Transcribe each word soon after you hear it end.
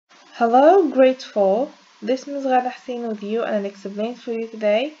Hello, grade 4. This is Ms. Ghada Hussein with you, and I'll explain for you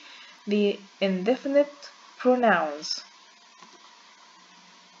today the indefinite pronouns.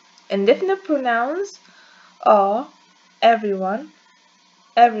 Indefinite pronouns are everyone,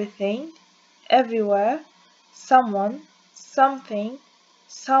 everything, everywhere, someone, something,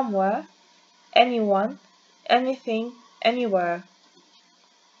 somewhere, anyone, anything, anywhere.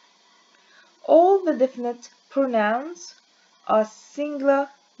 All the definite pronouns are singular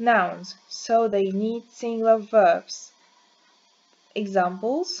nouns, so they need singular verbs.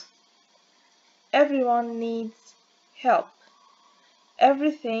 Examples: everyone needs help.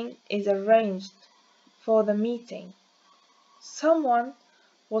 Everything is arranged for the meeting. Someone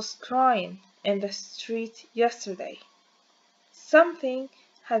was crying in the street yesterday. Something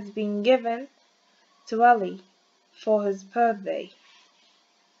has been given to Ali for his birthday.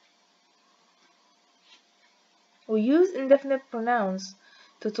 We use indefinite pronouns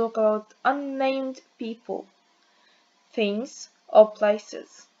to talk about unnamed people, things, or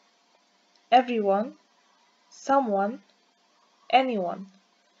places. Everyone, someone, anyone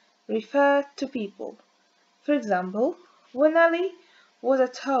refer to people. For example, when Ali was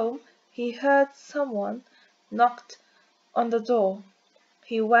at home, he heard someone knocked on the door.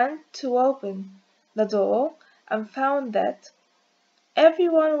 He went to open the door and found that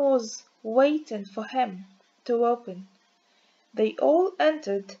everyone was waiting for him to open. They all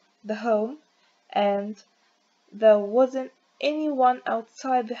entered the home and there wasn't anyone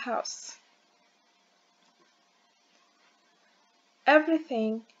outside the house.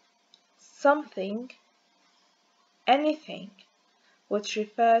 Everything, something, anything, which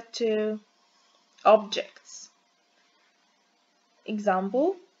refer to objects.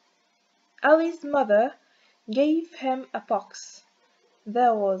 Example: Ali's mother gave him a box.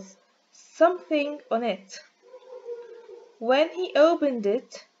 There was something on it. When he opened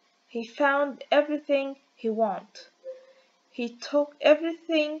it, he found everything he wanted. He took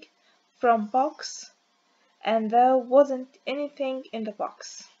everything from box, and there wasn't anything in the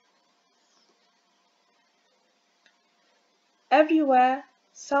box. Everywhere,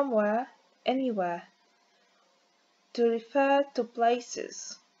 somewhere, anywhere, to refer to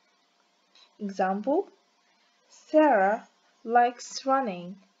places. Example: Sarah likes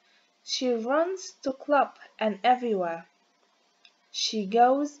running. She runs to club and everywhere. She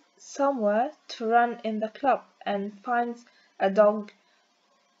goes somewhere to run in the club and finds a dog,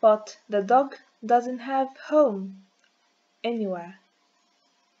 but the dog doesn't have home anywhere.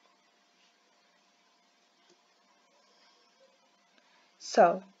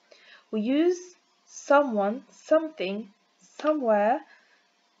 So, we use someone, something, somewhere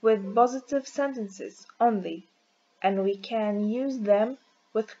with positive sentences only, and we can use them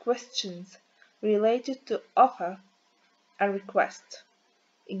with questions related to offer and request.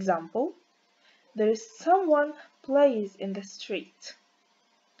 Example: there is someone plays in the street.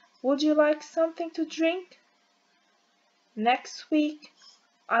 Would you like something to drink? Next week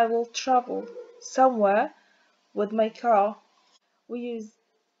I will travel somewhere with my car. We use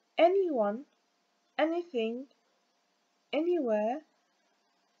anyone, anything, anywhere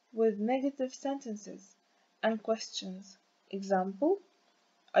with negative sentences and questions. Example: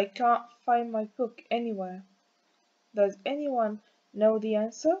 I can't find my book anywhere. Does anyone know the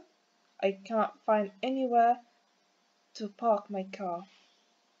answer? I can't find anywhere to park my car.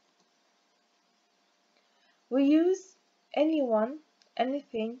 We use anyone,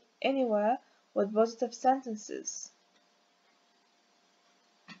 anything, anywhere with positive sentences.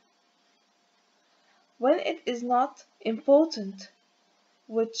 When it is not important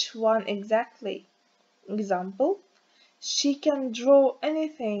which one exactly. Example: she can draw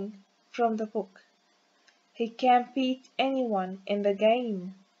anything from the book. He can beat anyone in the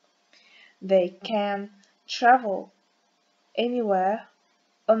game. They can travel anywhere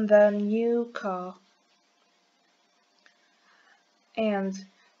on their new car. And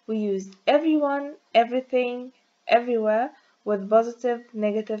we use everyone, everything, everywhere with positive,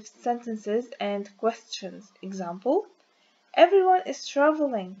 negative sentences and questions. Example: everyone is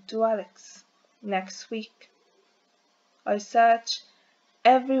traveling to Alex next week. I search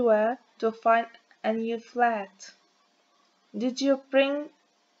everywhere to find a new flat. Did you bring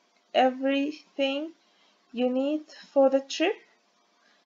everything you need for the trip?